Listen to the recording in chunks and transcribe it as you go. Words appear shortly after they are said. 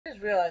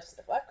Just realized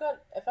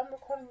if I'm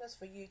recording this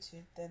for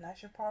YouTube, then I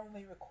should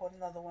probably record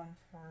another one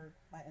for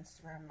my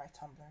Instagram and my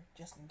Tumblr,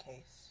 just in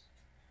case.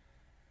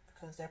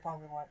 Because they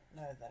probably won't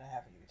know that I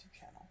have a YouTube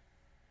channel.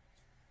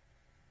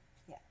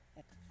 Yeah.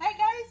 Hi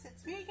guys,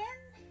 it's me again.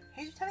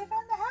 Here's your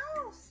telephone in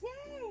the house.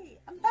 Yay!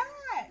 I'm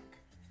back.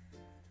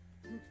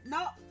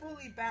 Not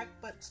fully back,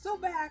 but still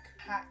back.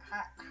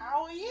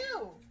 How are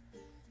you?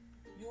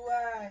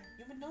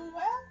 You been doing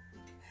well?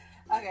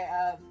 Okay,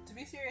 to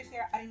be serious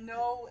here, I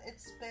know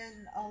it's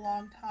been a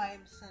long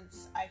time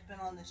since I've been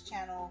on this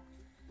channel,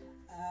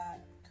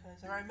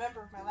 because I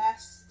remember my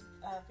last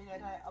video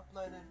that I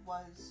uploaded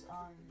was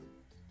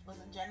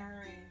in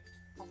January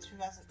of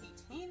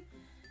 2018,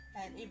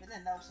 and even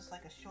then that was just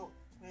like a short,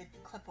 weird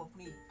clip of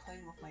me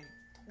playing with my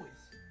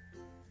toys.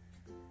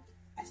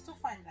 I still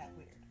find that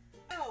weird.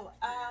 So,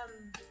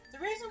 the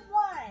reason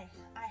why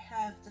I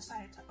have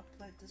decided to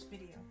upload this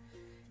video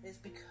is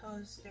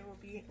because there will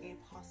be a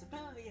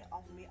possibility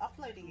of me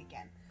uploading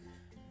again.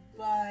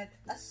 But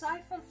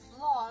aside from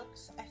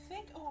vlogs, I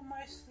think it will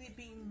mostly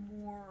be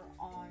more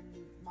on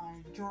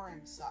my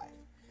drawing side.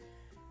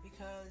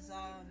 Because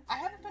I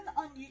haven't been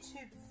on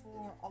YouTube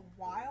for a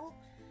while,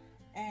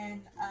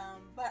 and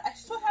but I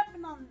still have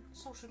been on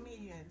social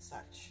media and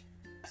such.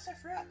 So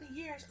throughout the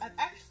years, I've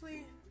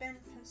actually been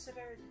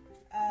considered,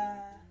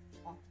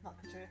 well,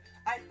 not considered,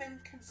 I've been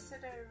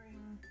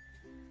considering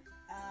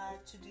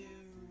to do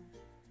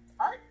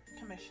art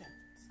commissions.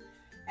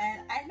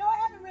 And I know I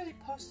haven't really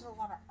posted a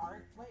lot of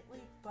art lately,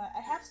 but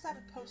I have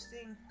started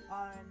posting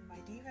on my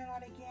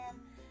DeviantArt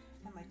again,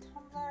 and my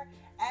Tumblr, and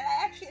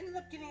I actually ended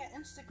up getting an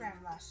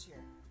Instagram last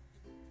year.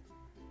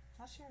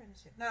 Last year or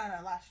this year? No,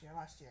 last year.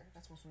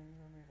 That's what's when we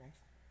were moving.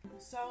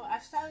 So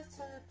I've started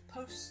to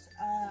post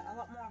a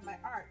lot more of my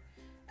art.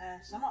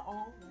 Some are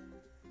old and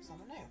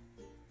some are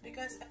new.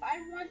 Because if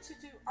I want to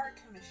do art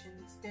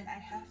commissions, then I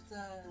have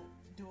to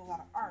do a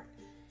lot of art.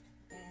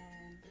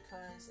 And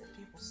because if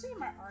people see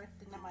my art,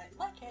 then they might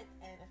like it.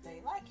 And if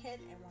they like it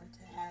and want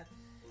to have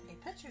a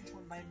picture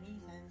drawn by me,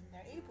 then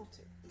they're able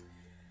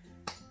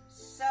to.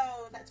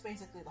 So that's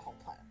basically the whole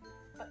plan.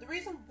 But the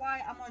reason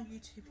why I'm on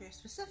YouTube here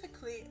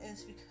specifically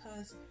is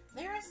because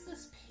there is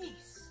this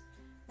piece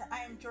that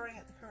I am drawing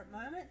at the current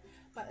moment,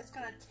 but it's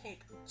going to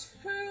take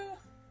too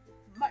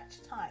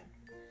much time.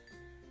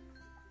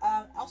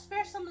 I'll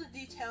spare some of the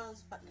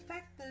details, but the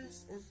fact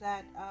is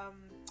that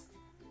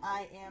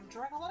I am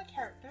drawing a lot of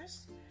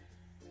characters,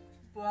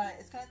 but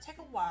it's going to take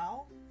a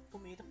while for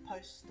me to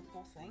post the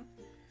full thing.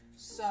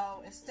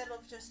 So instead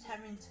of just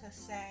having to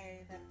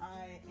say that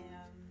I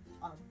am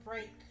on a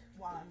break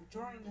while I'm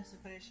drawing this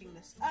and finishing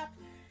this up,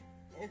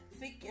 I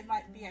think it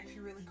might be actually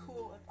really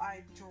cool if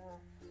I draw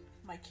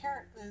my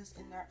characters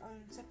in their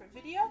own separate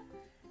video,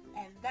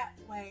 and that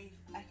way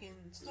I can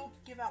still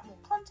give out more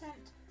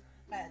content,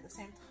 but at the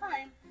same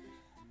time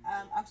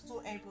I'm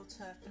still able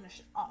to finish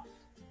it off.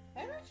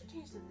 Maybe I should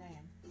change the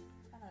name.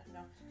 I don't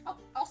know.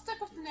 I'll stick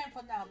with the name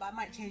for now, but I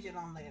might change it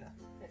on later.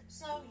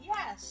 So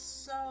yes,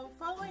 so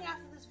following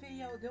after this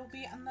video, there will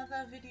be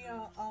another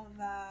video of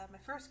my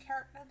first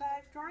character that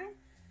I've drawn.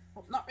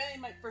 Well, not really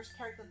my first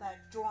character that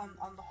I've drawn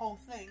on the whole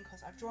thing,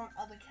 because I've drawn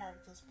other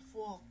characters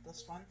before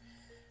this one,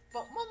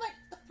 but more like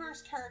the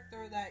first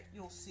character that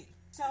you'll see.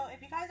 So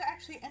if you guys are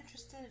actually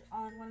interested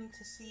on wanting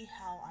to see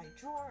how I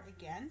draw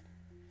again,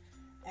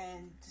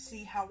 and to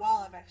see how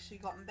well I've actually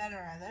gotten better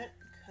at it,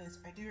 because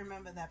I do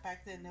remember that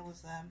back then it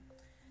was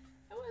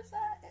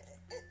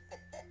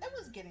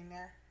getting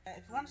there.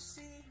 If you want to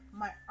see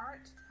my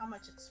art, how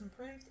much it's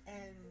improved,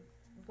 and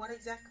what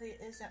exactly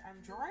it is that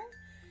I'm drawing,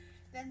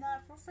 then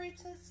feel free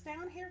to stay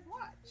on here and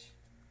watch.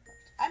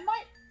 I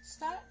might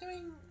start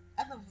doing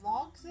other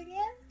vlogs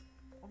again,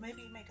 or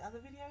maybe make other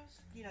videos,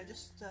 you know,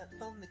 just to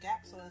fill in the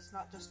gaps so it's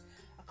not just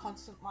a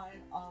constant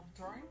line of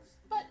drawings.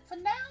 But for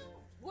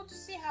now, we'll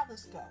just see how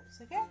this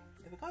goes, okay?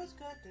 If it goes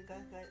good, then it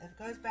goes good. If it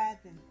goes bad,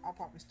 then I'll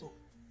probably still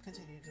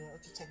continue to do it.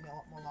 It'll just take me a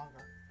lot more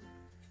longer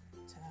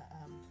to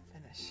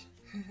finish.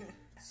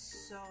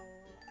 So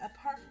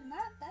apart from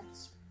that,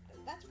 that's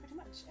pretty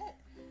much it.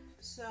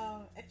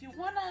 So if you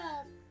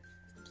wanna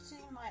see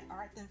my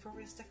art, then feel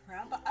free to stick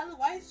around, but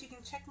otherwise you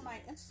can check my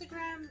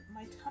Instagram,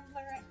 my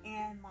Tumblr,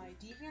 and my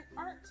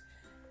DeviantArt.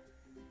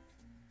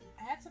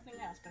 I had something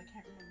else, but I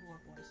can't remember what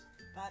it was.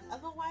 But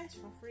otherwise,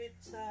 feel free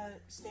to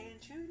stay in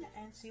tune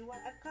and see what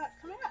I've got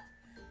coming up.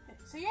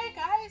 So yeah,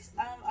 guys,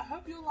 I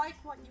hope you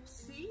like what you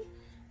see,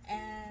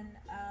 and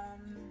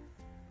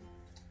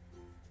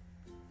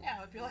yeah,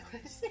 I hope you like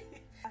what I see.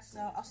 So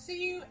I'll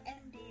see you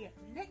in the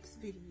next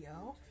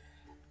video.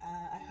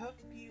 I hope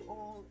you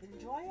all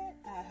enjoy it.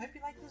 I hope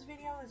you like this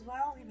video as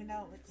well, even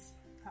though it's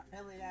not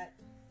really that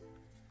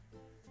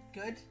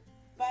good.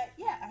 But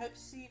yeah, I hope to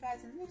see you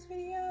guys in the next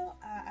video.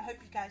 I hope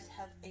you guys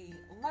have a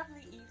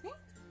lovely evening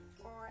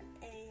or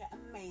an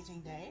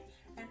amazing day,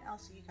 and I'll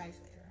see you guys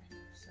later.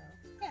 So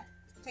yeah,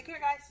 take care,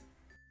 guys.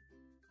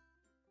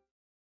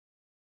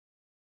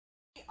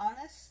 To be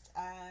honest,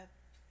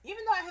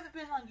 even though I haven't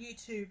been on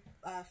YouTube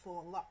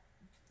for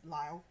a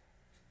while,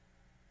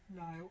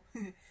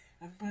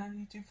 I've been on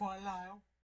YouTube for a while.